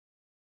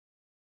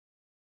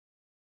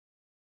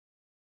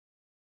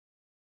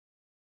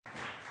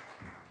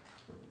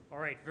All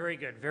right, very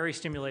good, very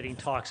stimulating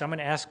talks. I'm going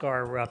to ask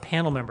our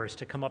panel members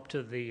to come up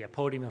to the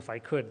podium if I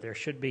could. There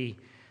should be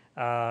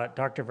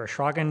Dr.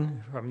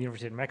 Vershragen from the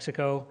University of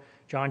Mexico,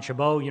 John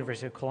Chabot,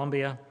 University of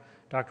Columbia,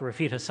 Dr.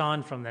 Raffit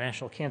Hassan from the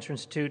National Cancer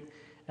Institute,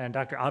 and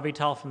Dr.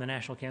 Avital from the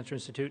National Cancer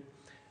Institute.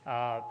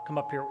 Come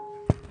up here.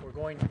 We're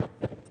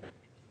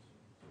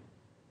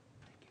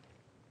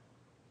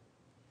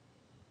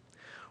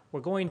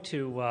going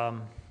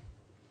to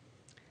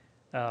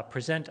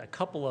present a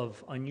couple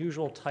of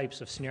unusual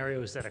types of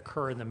scenarios that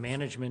occur in the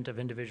management of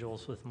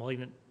individuals with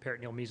malignant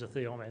peritoneal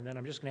mesothelioma, and then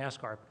I'm just going to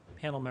ask our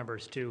panel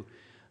members to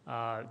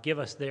give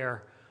us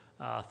their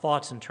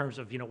thoughts in terms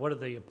of, what are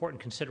the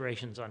important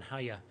considerations on how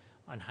you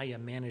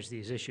manage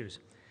these issues.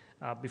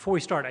 Before we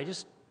start, I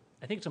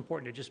think it's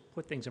important to just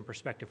put things in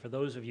perspective for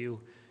those of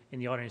you in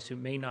the audience who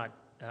may not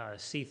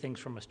see things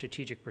from a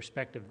strategic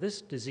perspective.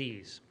 This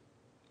disease,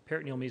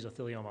 peritoneal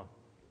mesothelioma,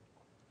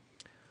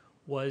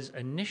 was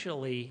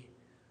initially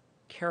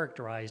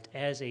characterized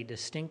as a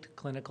distinct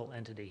clinical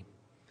entity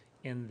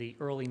in the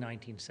early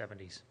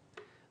 1970s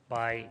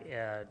by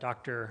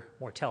Dr.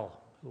 Mortel,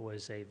 who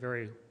was a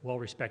very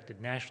well-respected,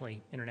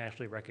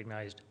 internationally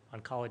recognized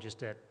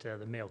oncologist at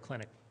the Mayo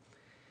Clinic.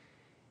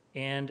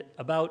 And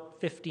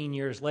about 15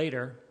 years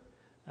later,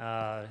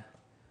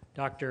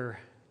 Dr.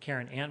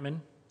 Karen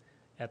Antman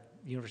at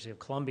the University of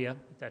Columbia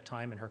at that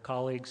time, and her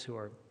colleagues, who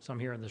are some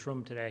here in this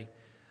room today,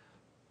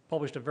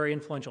 published a very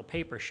influential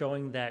paper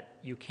showing that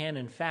you can,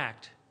 in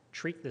fact,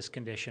 treat this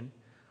condition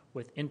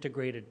with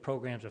integrated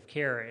programs of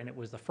care, and it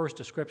was the first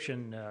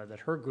description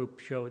that her group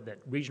showed that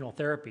regional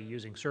therapy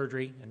using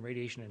surgery and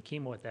radiation and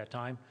chemo at that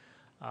time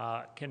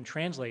can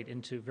translate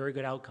into very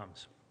good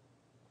outcomes.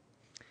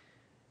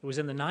 It was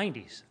in the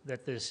 90s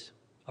that this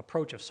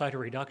approach of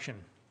cytoreduction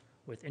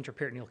with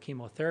intraperitoneal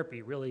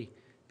chemotherapy really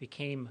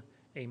became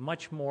a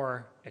much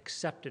more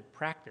accepted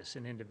practice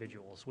in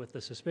individuals, with the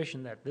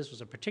suspicion that this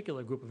was a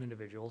particular group of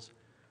individuals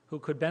who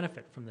could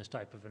benefit from this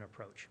type of an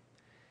approach.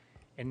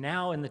 And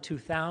now in the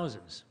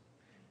 2000s,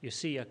 you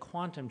see a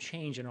quantum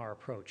change in our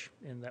approach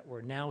in that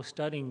we're now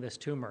studying this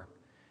tumor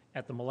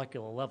at the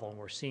molecular level, and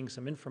we're seeing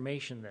some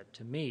information that,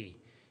 to me,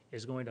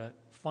 is going to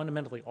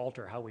fundamentally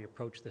alter how we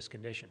approach this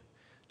condition,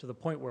 to the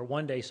point where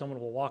one day someone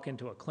will walk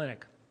into a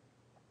clinic,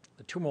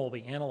 the tumor will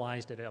be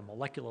analyzed at a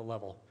molecular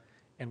level,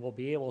 and we'll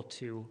be able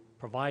to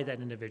provide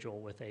that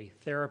individual with a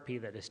therapy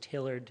that is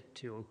tailored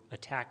to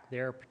attack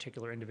their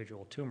particular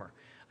individual tumor.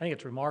 I think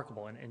it's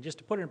remarkable. And just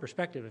to put it in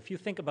perspective, if you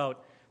think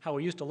about how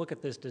we used to look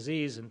at this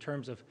disease in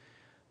terms of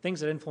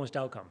things that influenced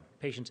outcome,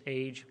 patient's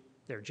age,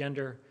 their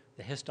gender,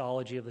 the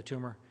histology of the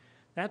tumor,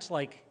 that's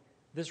like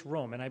this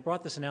room. And I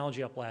brought this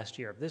analogy up last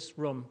year. This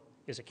room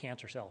is a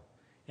cancer cell,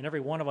 and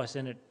every one of us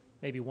in it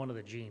may be one of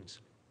the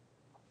genes.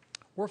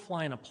 We're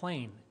flying a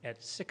plane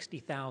at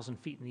 60,000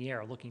 feet in the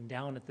air looking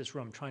down at this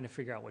room trying to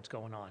figure out what's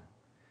going on.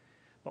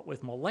 But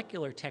with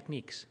molecular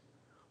techniques,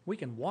 we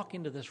can walk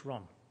into this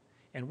room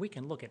and we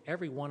can look at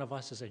every one of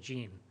us as a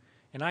gene.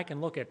 And I can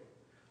look at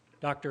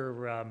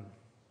Dr.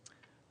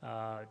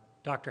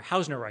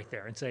 Hausner right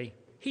there and say,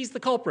 he's the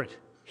culprit,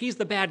 he's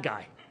the bad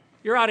guy,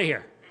 you're out of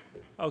here,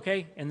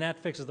 okay? And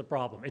that fixes the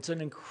problem. It's an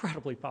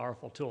incredibly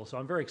powerful tool, so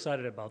I'm very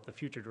excited about the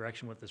future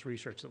direction with this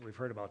research that we've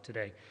heard about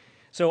today.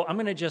 So I'm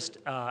going to just,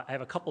 I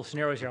have a couple of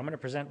scenarios here. I'm going to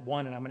present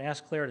one, and I'm going to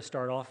ask Claire to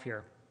start off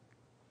here.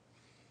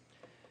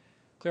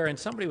 Claire, in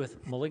somebody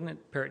with malignant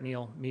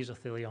peritoneal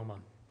mesothelioma,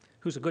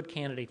 who's a good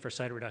candidate for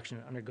cytoreduction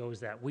and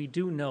undergoes that, we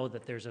do know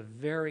that there's a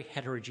very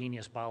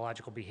heterogeneous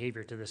biological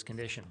behavior to this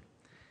condition.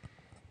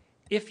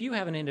 If you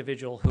have an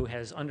individual who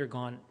has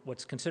undergone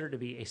what's considered to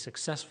be a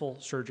successful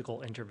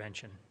surgical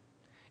intervention,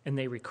 and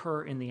they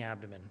recur in the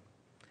abdomen,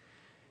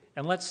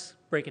 and let's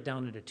break it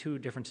down into two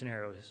different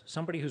scenarios.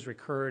 Somebody who's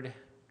recurred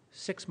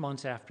 6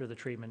 months after the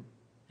treatment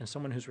and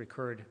someone who's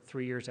recurred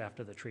 3 years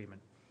after the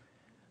treatment.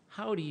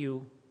 How do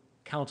you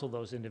counsel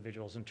those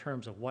individuals in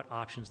terms of what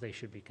options they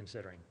should be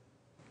considering?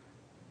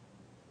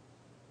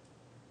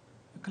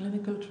 A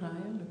clinical trial,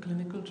 and a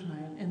clinical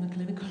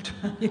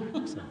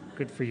trial. So,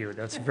 good for you.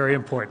 That's very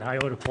important. I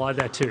would applaud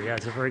that too. Yeah,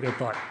 it's a very good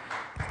thought.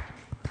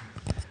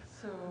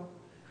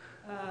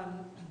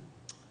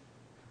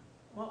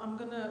 Well, I'm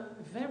going to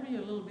vary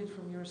a little bit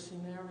from your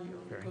scenario,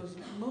 because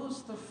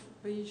most of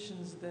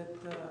patients that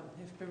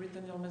have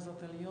peritoneal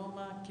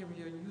mesothelioma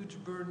carry a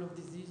huge burden of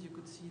disease. You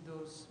could see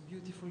those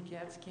beautiful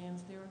CAT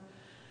scans there.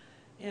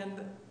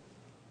 And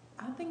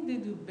I think they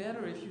do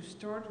better if you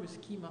start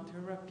with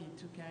chemotherapy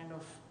to kind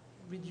of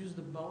reduce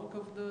the bulk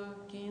of the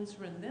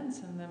cancer and then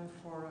send them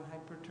for a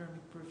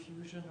hyperthermic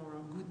perfusion or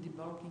a good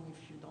debulking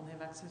if you don't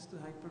have access to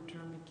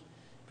hyperthermic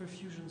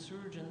perfusion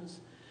surgeons.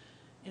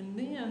 And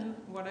then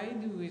what I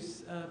do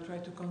is try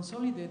to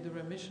consolidate the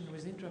remission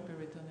with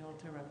intraperitoneal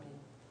therapy.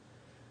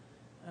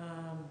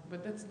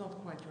 But that's not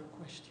quite your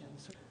question.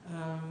 So,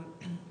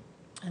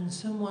 and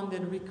someone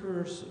that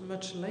recurs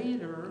much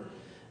later,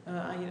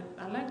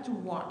 I like to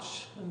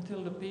watch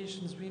until the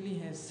patient really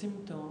has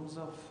symptoms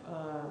of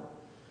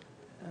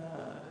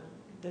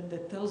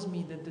that tells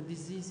me that the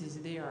disease is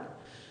there.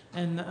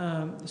 And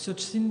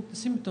such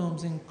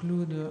symptoms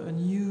include a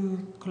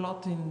new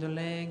clot in the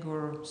leg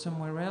or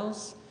somewhere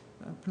else,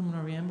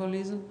 pulmonary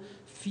embolism,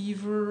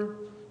 fever,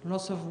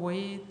 loss of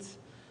weight.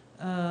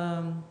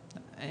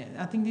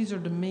 I think these are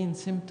the main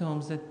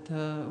symptoms that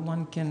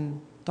one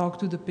can talk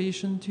to the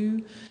patient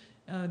to.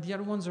 The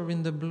other ones are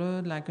in the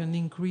blood, like an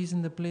increase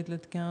in the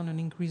platelet count, an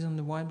increase in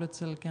the white blood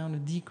cell count, a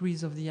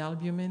decrease of the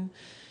albumin.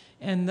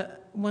 And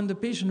when the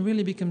patient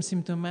really becomes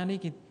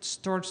symptomatic, it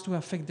starts to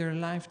affect their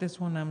life. That's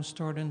when I'm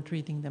starting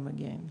treating them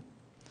again.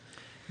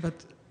 But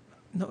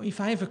no, if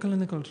I have a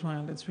clinical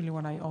trial, that's really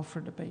what I offer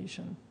the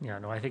patient. Yeah,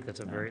 no, I think that's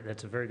a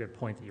very good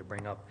point that you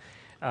bring up.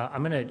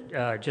 I'm going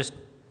to just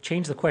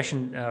change the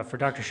question for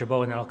Dr.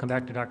 Chabot, and then I'll come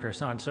back to Dr.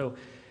 Hassan. So,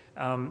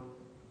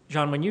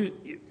 John, when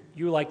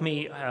you like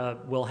me,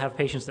 will have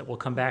patients that will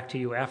come back to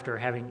you after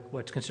having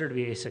what's considered to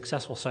be a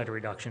successful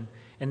cytoreduction,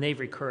 and they've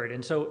recurred.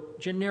 And so,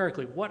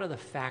 generically, what are the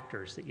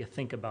factors that you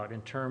think about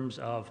in terms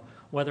of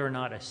whether or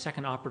not a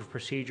second operative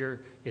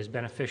procedure is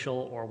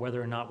beneficial, or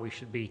whether or not we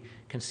should be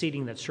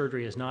conceding that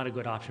surgery is not a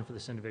good option for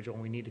this individual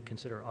and we need to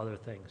consider other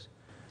things?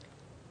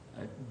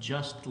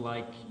 Just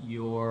like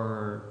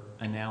your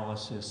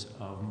analysis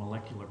of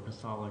molecular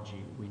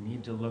pathology, we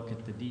need to look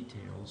at the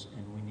details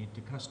and we need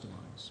to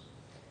customize.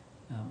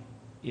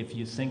 If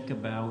you think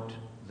about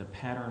the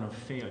pattern of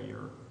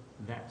failure,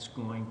 that's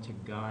going to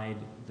guide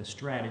the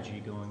strategy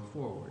going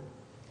forward.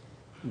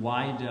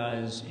 Why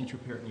does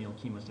intraperitoneal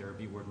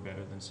chemotherapy work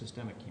better than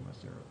systemic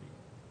chemotherapy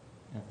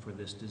for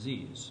this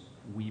disease?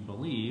 We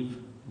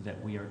believe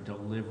that we are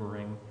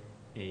delivering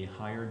a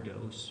higher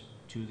dose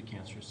to the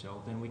cancer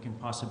cell than we can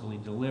possibly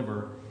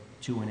deliver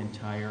to an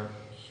entire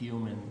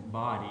human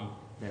body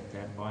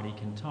that body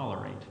can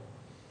tolerate.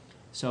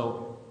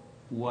 So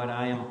what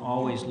I am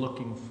always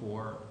looking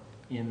for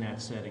in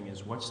that setting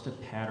is what's the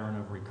pattern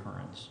of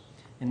recurrence?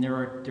 And there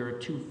are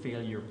two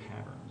failure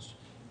patterns.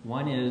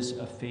 One is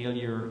a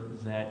failure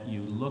that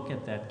you look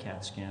at that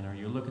CAT scan or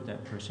you look at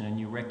that person and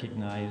you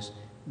recognize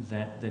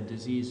that the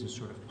disease is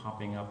sort of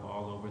popping up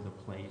all over the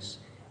place.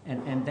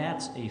 And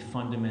that's a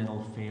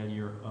fundamental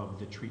failure of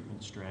the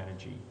treatment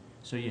strategy.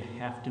 So you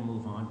have to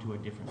move on to a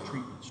different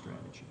treatment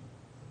strategy.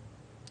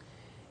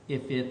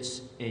 If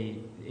it's a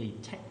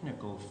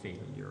technical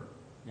failure,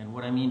 and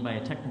what I mean by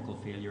a technical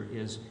failure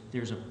is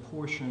there's a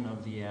portion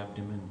of the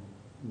abdomen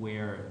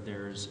where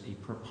there's a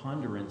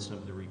preponderance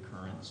of the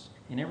recurrence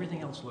and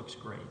everything else looks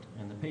great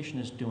and the patient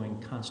is doing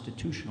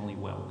constitutionally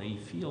well, they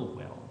feel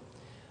well,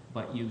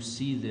 but you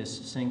see this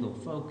single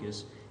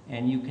focus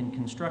and you can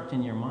construct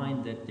in your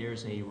mind that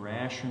there's a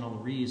rational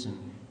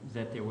reason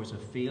that there was a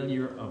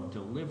failure of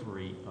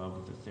delivery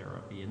of the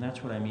therapy, and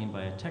that's what I mean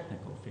by a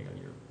technical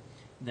failure.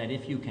 That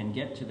if you can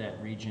get to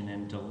that region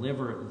and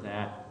deliver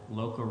that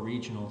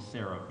locoregional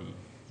therapy,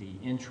 the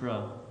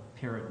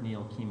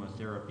intraperitoneal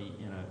chemotherapy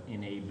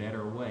in a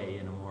better way,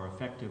 in a more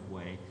effective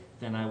way,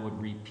 then I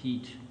would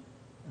repeat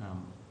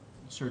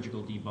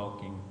surgical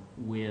debulking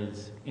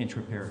with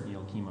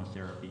intraperitoneal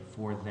chemotherapy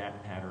for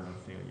that pattern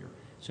of failure.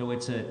 So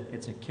it's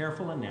a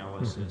careful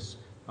analysis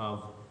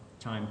of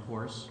time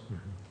course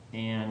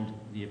and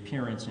the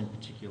appearance in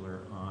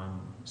particular on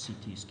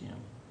CT scan.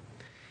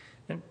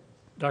 And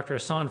Dr.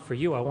 Hassan, for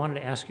you, I wanted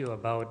to ask you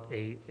about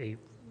a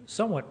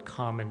somewhat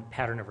common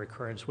pattern of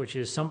recurrence, which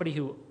is somebody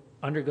who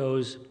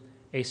undergoes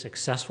a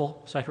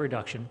successful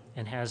cytoreduction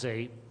and has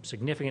a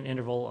significant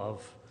interval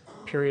of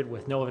period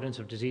with no evidence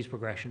of disease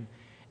progression,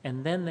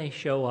 and then they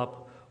show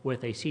up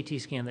with a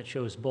CT scan that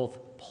shows both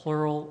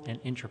pleural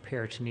and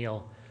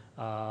intraperitoneal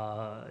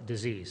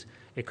disease.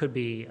 It could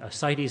be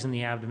ascites in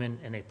the abdomen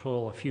and a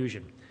pleural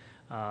effusion.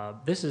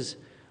 This is,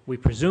 we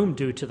presume,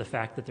 due to the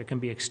fact that there can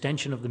be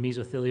extension of the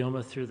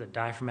mesothelioma through the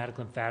diaphragmatic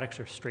lymphatics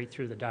or straight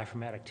through the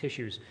diaphragmatic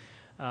tissues.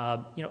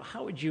 How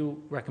would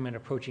you recommend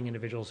approaching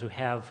individuals who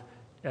have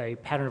a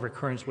pattern of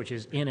recurrence which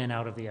is in and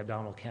out of the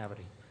abdominal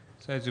cavity?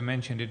 So as you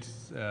mentioned,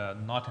 it's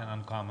not an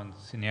uncommon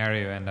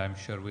scenario, and I'm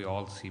sure we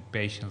all see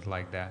patients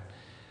like that.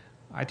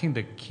 I think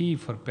the key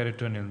for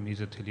peritoneal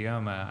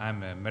mesothelioma,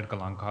 I'm a medical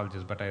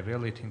oncologist, but I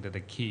really think that the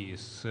key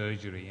is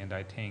surgery, and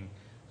I think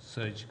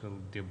surgical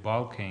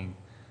debulking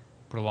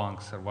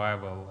prolongs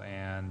survival,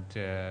 and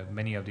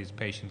many of these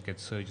patients get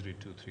surgery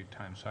 2-3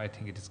 times, so I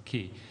think it is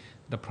key.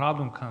 The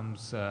problem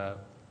comes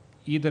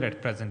either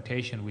at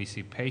presentation, we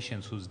see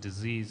patients whose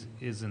disease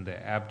is in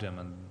the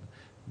abdomen,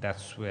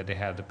 that's where they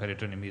have the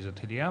peritoneal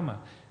mesothelioma,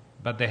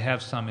 but they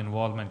have some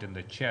involvement in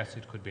the chest.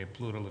 It could be a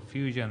pleural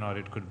effusion or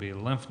it could be a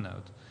lymph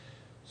node.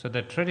 So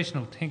the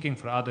traditional thinking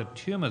for other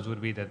tumors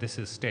would be that this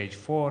is stage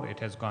 4, it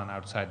has gone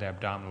outside the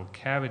abdominal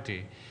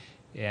cavity,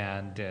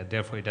 and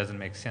therefore it doesn't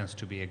make sense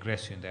to be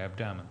aggressive in the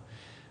abdomen.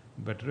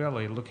 But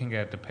really, looking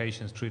at the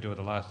patients treated over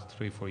the last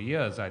 3-4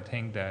 years, I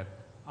think that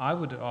I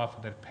would offer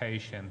that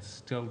patient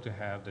still to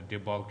have the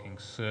debulking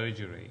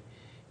surgery,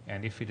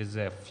 and if it is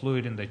a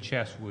fluid in the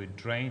chest, we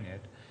drain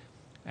it,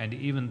 and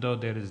even though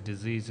there is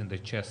disease in the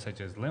chest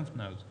such as lymph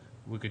nodes,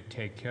 we could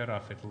take care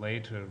of it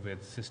later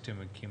with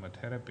systemic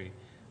chemotherapy.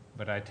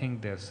 But I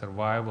think their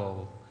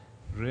survival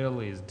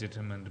really is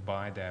determined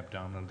by the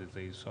abdominal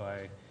disease. So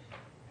I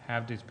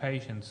have these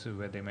patients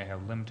where they may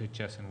have limited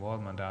chest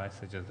involvement. I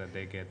suggest that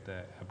they get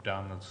the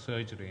abdominal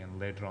surgery, and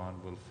later on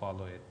we'll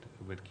follow it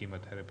with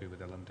chemotherapy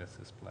with a limited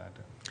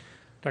cisplatin.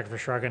 Dr.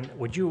 Vershragen,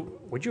 would you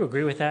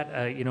agree with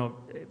that? You know,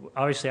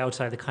 obviously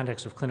outside the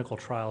context of clinical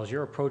trials,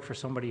 your approach for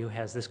somebody who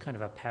has this kind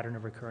of a pattern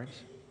of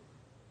recurrence?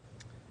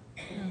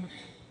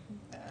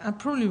 I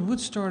probably would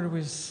start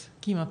with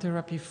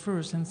chemotherapy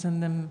first and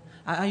send them.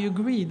 I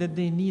agree that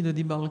they need a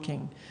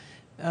debulking.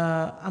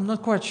 I'm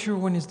not quite sure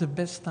when is the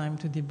best time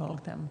to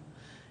debulk them.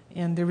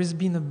 And there has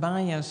been a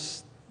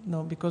bias,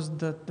 because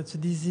that's a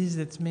disease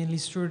that's mainly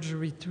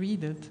surgery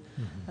treated,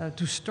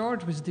 to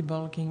start with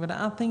debulking. But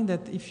I think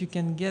that if you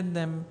can get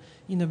them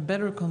in a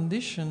better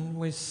condition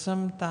with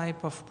some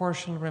type of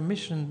partial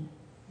remission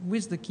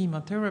with the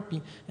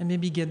chemotherapy and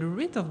maybe get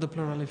rid of the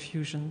pleural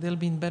effusion, they'll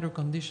be in better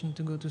condition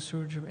to go to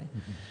surgery.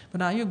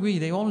 But I agree,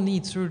 they all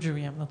need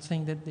surgery. I'm not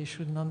saying that they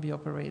should not be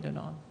operated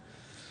on.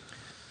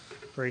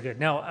 Very good.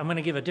 Now, I'm going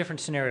to give a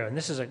different scenario, and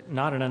this is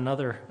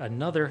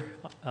another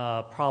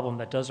problem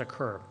that does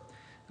occur.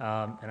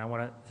 And I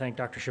want to thank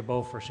Dr.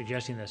 Chabot for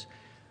suggesting this.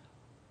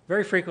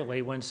 Very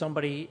frequently, when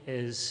somebody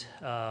is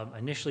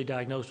initially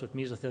diagnosed with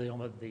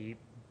mesothelioma, the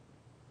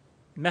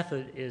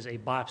method is a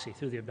biopsy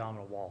through the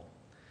abdominal wall,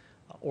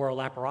 or a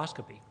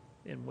laparoscopy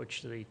in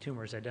which the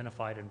tumor is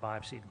identified and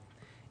biopsied.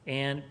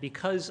 And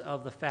because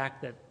of the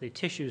fact that the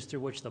tissues through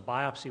which the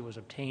biopsy was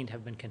obtained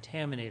have been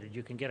contaminated,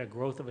 you can get a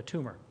growth of a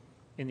tumor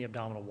in the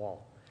abdominal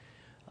wall.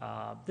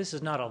 This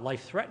is not a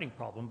life-threatening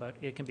problem, but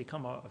it can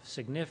become a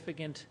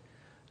significant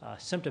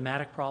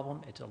symptomatic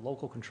problem. It's a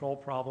local control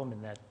problem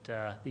in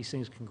that these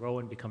things can grow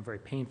and become very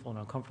painful and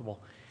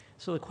uncomfortable.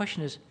 So the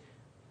question is,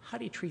 how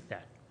do you treat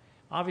that?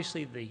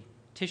 Obviously, the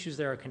tissues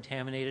there are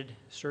contaminated.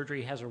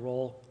 Surgery has a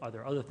role. Are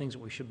there other things that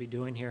we should be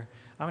doing here?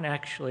 I'm going to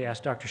actually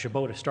ask Dr.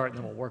 Chabot to start, and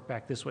then we'll work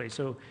back this way.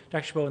 So,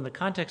 Dr. Chabot, in the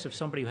context of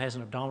somebody who has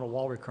an abdominal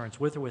wall recurrence,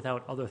 with or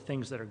without other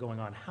things that are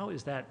going on, how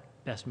is that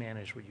best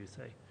managed, would you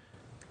say?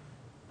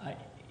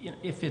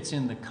 If it's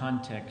in the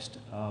context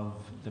of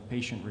the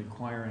patient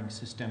requiring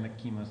systemic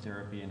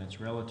chemotherapy and it's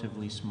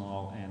relatively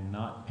small and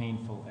not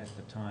painful at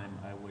the time,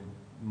 I would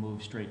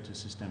move straight to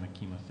systemic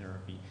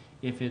chemotherapy.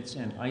 If it's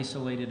an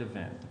isolated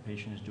event, the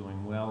patient is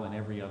doing well in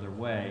every other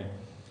way,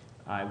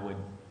 I would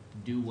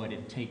do what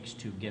it takes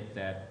to get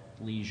that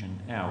lesion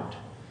out.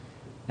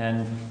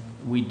 And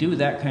we do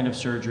that kind of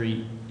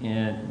surgery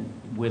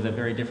with a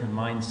very different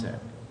mindset.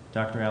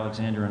 Dr.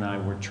 Alexander and I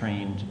were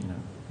trained,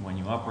 when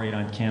you operate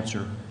on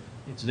cancer,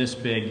 it's this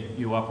big,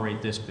 you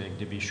operate this big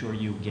to be sure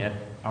you get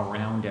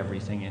around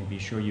everything and be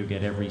sure you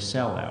get every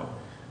cell out.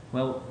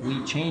 Well,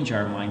 we change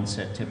our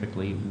mindset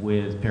typically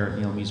with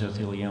peritoneal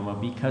mesothelioma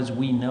because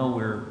we know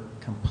we're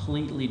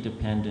completely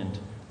dependent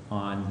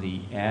on the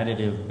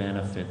additive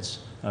benefits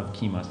of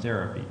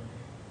chemotherapy.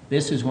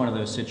 This is one of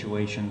those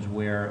situations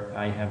where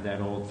I have that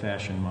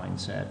old-fashioned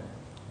mindset,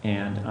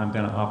 and I'm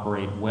going to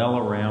operate well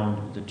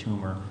around the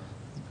tumor.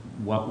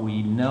 What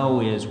we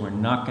know is we're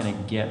not going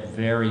to get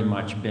very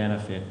much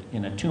benefit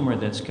in a tumor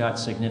that's got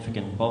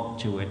significant bulk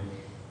to it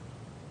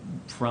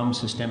from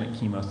systemic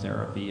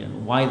chemotherapy,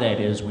 and why that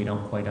is we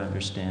don't quite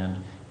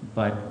understand,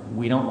 but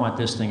we don't want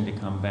this thing to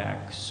come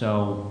back.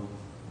 So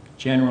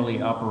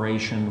generally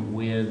operation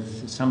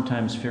with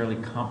sometimes fairly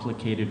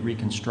complicated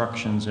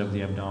reconstructions of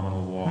the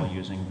abdominal wall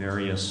using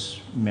various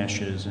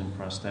meshes and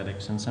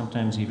prosthetics, and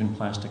sometimes even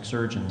plastic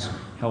surgeons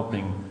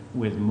helping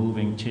with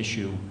moving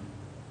tissue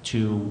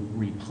to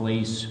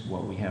replace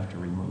what we have to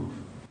remove.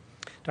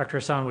 Dr.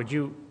 Hassan, would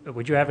you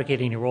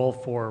advocate any role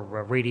for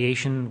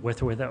radiation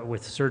with or without,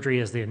 with surgery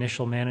as the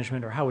initial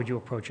management, or how would you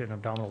approach an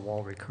abdominal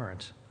wall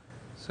recurrence?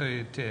 So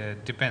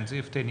it depends.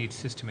 If they need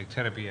systemic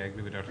therapy, I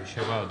agree with Dr.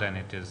 Chabot, then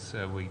it is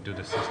we do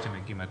the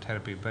systemic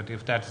chemotherapy. But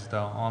if that's the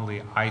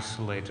only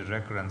isolated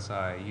recurrence,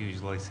 I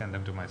usually send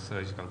them to my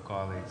surgical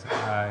colleagues.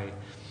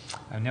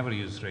 I've never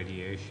used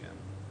radiation.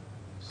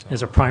 So.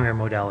 As a primary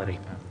modality.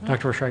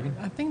 Dr. Vershragen?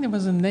 I think there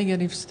was a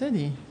negative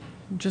study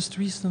just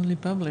recently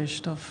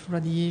published of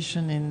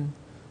radiation in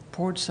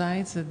port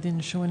sites that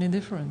didn't show any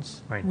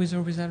difference with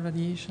or without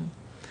radiation.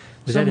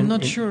 Was so that I'm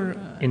not sure.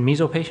 In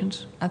meso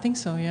patients? I think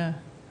so, yeah.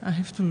 I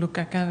have to look.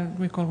 I can't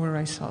recall where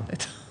I saw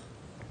that.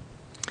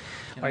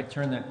 Can I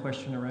turn that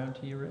question around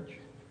to you, Rich?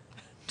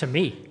 To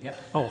me?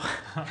 Yep. Oh.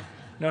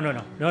 No.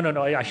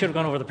 I should have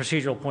gone over the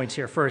procedural points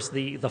here first.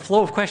 The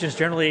flow of questions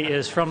generally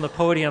is from the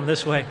podium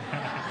this way.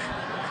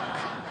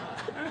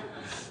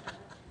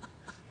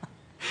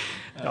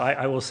 No,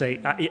 I will say,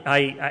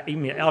 I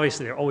mean,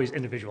 obviously they're always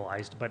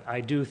individualized, but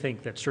I do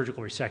think that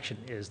surgical resection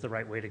is the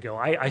right way to go.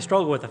 I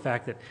struggle with the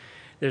fact that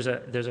there's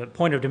a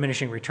point of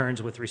diminishing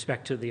returns with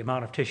respect to the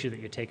amount of tissue that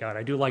you take out.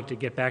 I do like to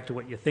get back to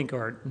what you think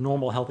are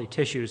normal, healthy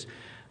tissues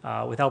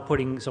without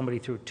putting somebody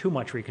through too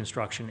much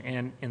reconstruction.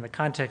 And in the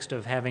context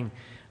of having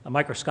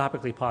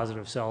microscopically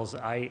positive cells,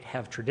 I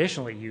have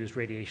traditionally used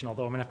radiation,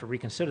 although I'm going to have to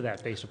reconsider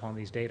that based upon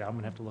these data. I'm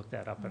going to have to look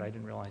that up, but I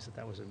didn't realize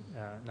that was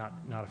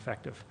not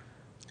effective.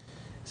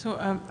 So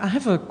I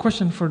have a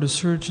question for the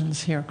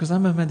surgeons here, because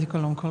I'm a medical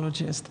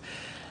oncologist.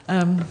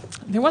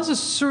 There was a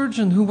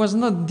surgeon who was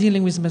not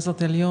dealing with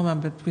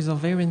mesothelioma but with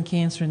ovarian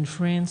cancer in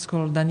France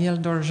called Daniel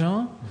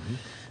Dorjean,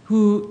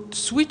 who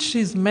switched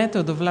his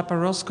method of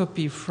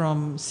laparoscopy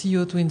from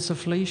CO2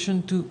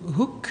 insufflation to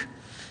hook,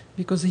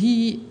 because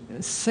he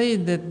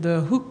said that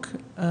the hook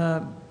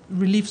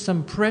relieved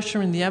some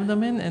pressure in the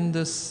abdomen, and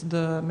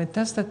the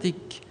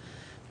metastatic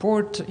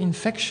port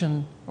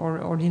infection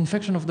or the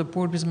infection of the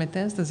port with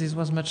metastasis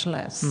was much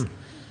less.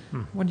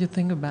 What do you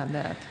think about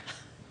that?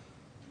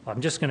 I'm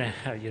just going to,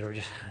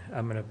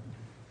 I'm going to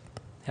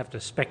have to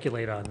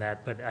speculate on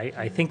that, but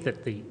I think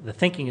that the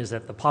thinking is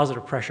that the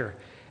positive pressure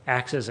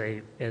acts as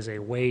a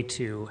way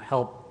to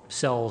help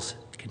cells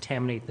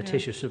contaminate the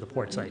tissues through the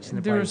port sites.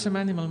 There are some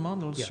animal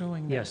models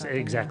showing that. Yes,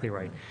 exactly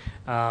right.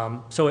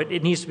 So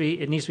it needs to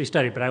be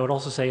studied. But I would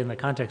also say, in the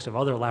context of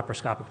other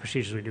laparoscopic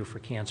procedures we do for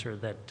cancer,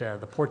 that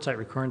the port site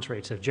recurrence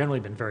rates have generally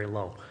been very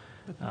low,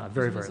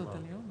 very low.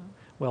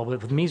 Well,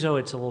 with meso,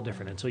 it's a little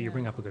different, and so you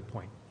bring up a good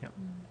point. Yeah.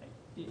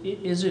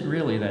 Is it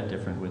really that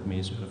different with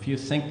meso? If you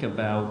think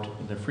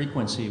about the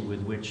frequency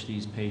with which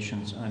these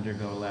patients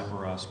undergo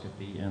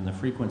laparoscopy and the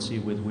frequency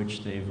with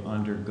which they've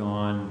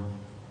undergone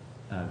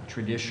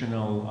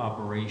traditional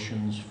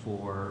operations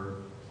for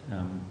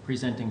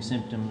presenting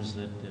symptoms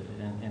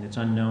and it's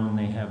unknown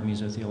they have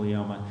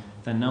mesothelioma,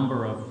 the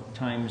number of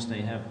times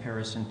they have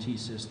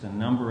paracentesis, the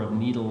number of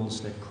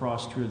needles that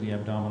cross through the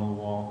abdominal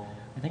wall,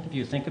 I think if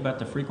you think about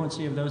the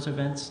frequency of those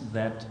events,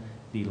 that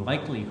the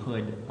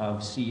likelihood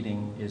of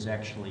seeding is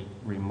actually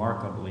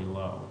remarkably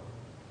low.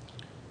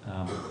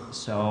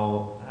 I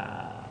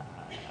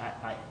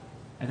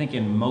think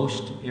in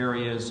most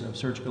areas of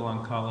surgical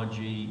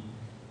oncology,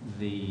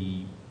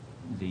 the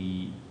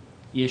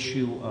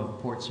issue of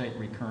port site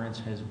recurrence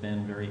has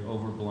been very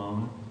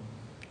overblown.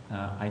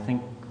 I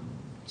think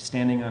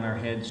standing on our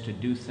heads to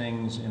do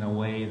things in a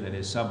way that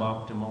is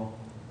suboptimal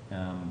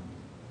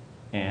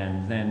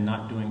and then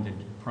not doing the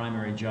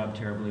primary job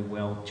terribly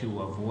well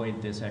to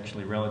avoid this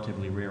actually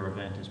relatively rare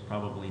event is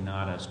probably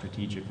not a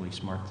strategically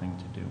smart thing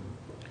to do.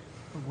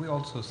 We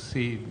also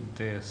see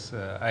this,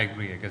 I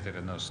agree, I guess there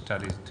are no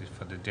studies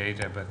for the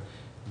data, but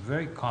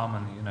very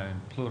common,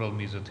 in pleural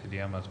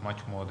mesotheliomas, much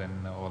more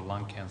than our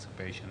lung cancer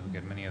patients who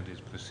get many of these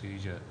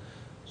procedures.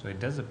 So it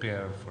does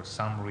appear for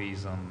some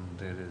reason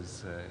there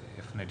is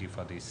affinity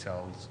for these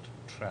cells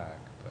to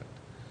track,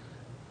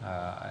 but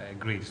I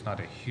agree it's not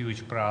a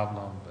huge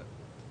problem, but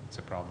it's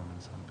a problem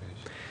in some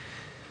patients.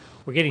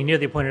 We're getting near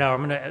the appointed hour.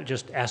 I'm going to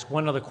just ask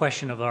one other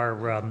question of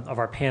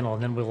our panel,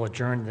 and then we'll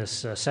adjourn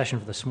this session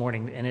for this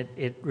morning. And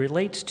it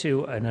relates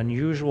to an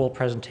unusual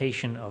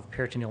presentation of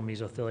peritoneal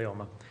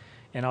mesothelioma.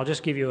 And I'll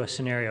just give you a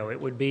scenario. It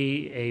would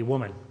be a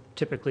woman,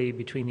 typically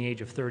between the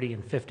age of 30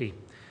 and 50,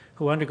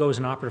 who undergoes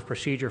an operative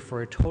procedure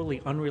for a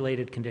totally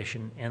unrelated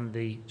condition, and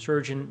the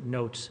surgeon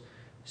notes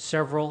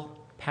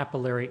several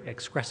papillary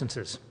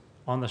excrescences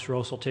on the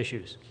serosal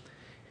tissues.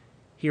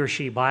 He or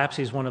she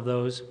biopsies one of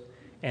those,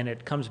 and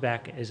it comes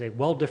back as a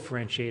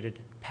well-differentiated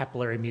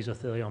papillary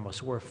mesothelioma.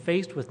 So we're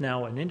faced with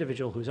now an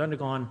individual who's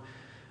undergone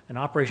an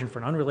operation for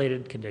an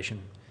unrelated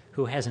condition,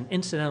 who has an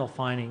incidental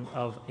finding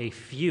of a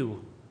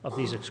few of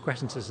these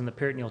excrescences in the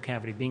peritoneal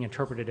cavity being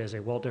interpreted as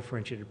a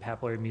well-differentiated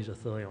papillary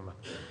mesothelioma.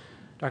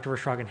 Dr.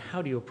 Vershragen,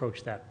 how do you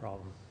approach that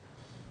problem?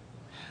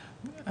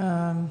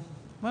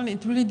 Well,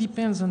 it really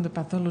depends on the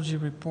pathology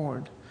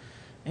report.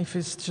 If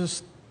it's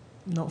just,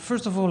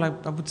 first of all, I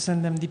would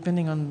send them,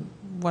 depending on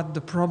what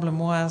the problem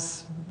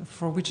was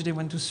for which they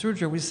went to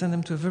surgery, we send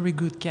them to a very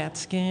good CAT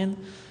scan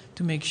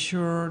to make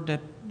sure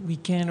that we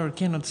can or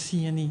cannot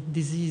see any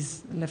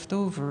disease left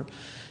over.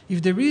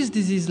 If there is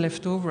disease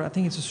left over, I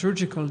think it's a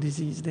surgical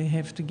disease. They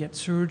have to get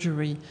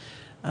surgery,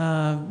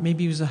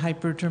 maybe with a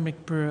hyperthermic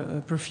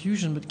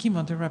perfusion, but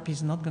chemotherapy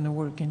is not going to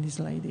work in these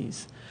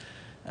ladies.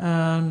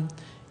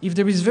 If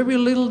there is very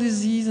little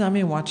disease, I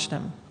may watch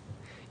them.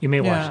 You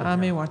may watch them. I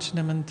may watch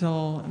them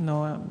until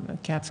a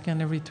CAT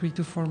scan every 3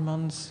 to 4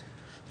 months.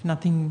 If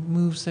nothing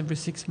moves, every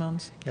 6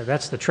 months. Yeah,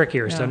 that's the trick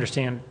here, is to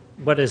understand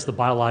what is the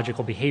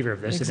biological behavior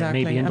of this. Exactly.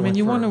 And it may be indolent. I mean,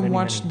 you want to many,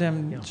 watch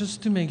many, them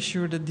just to make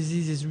sure the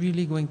disease is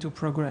really going to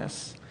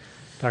progress.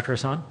 Dr.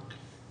 Hassan?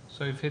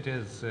 So if it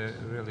is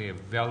really a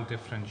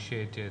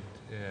well-differentiated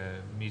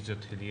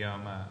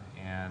mesothelioma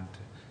and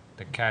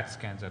the CAT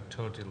scans are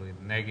totally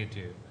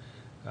negative,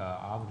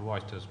 I would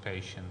watch those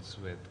patients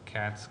with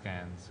CAT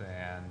scans,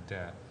 and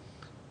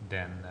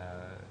then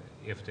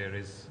if there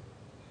is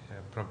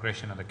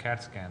progression of the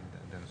CAT scan,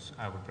 then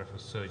I would prefer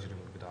surgery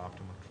would be the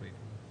optimal treatment.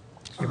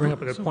 You bring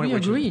up a good point. We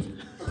agree.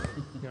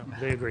 Yeah,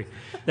 they agree.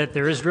 That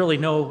there is really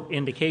no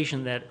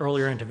indication that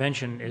earlier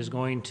intervention is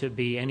going to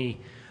be any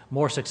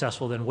more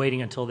successful than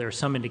waiting until there's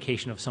some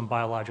indication of some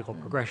biological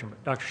progression.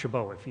 But Dr.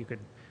 Chabot, if you could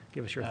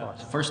give us your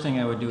thoughts. The first thing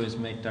I would do is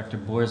make Dr.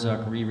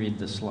 Borzak reread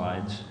the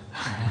slides.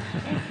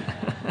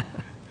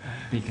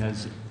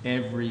 Because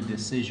every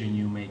decision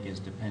you make is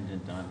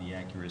dependent on the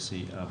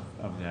accuracy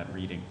of that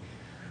reading.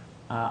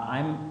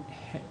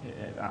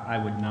 I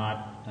would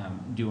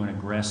not do an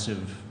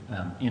aggressive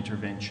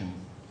intervention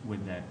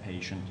with that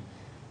patient.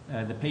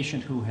 The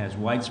patient who has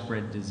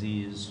widespread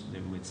disease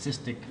with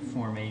cystic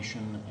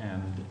formation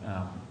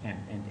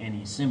and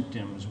any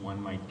symptoms,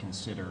 one might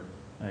consider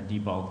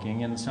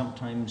debulking, and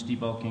sometimes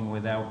debulking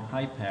without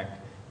HIPEC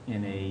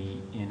in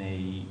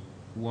a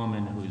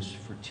woman whose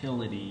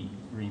fertility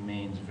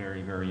remains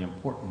very, very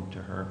important to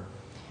her.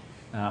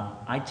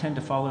 I tend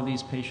to follow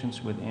these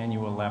patients with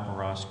annual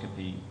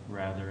laparoscopy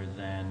rather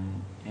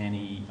than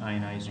any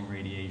ionizing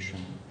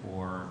radiation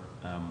or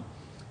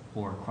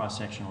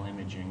cross-sectional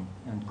imaging.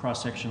 And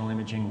cross-sectional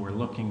imaging, we're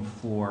looking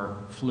for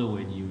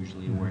fluid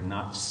usually. We're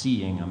not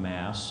seeing a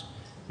mass.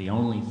 The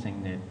only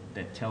thing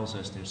that tells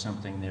us there's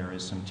something there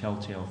is some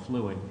telltale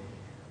fluid.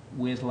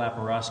 With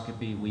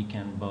laparoscopy, we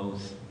can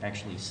both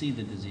actually see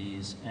the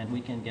disease and we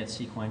can get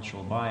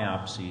sequential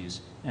biopsies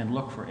and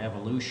look for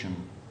evolution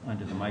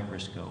under the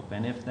microscope.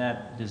 And if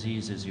that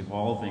disease is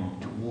evolving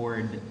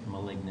toward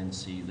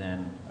malignancy,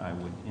 then I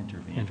would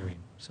intervene.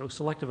 So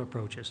selective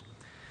approaches.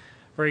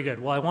 Very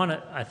good. Well, I want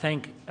to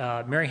thank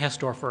Mary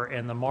Hesdorfer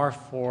and the MARF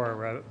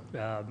for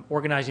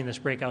organizing this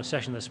breakout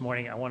session this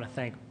morning. I want to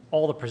thank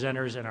all the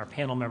presenters and our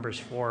panel members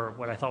for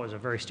what I thought was a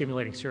very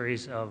stimulating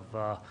series of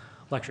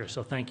lectures.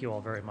 So thank you all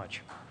very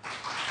much.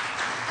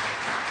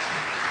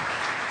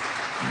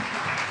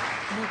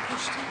 No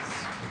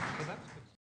questions?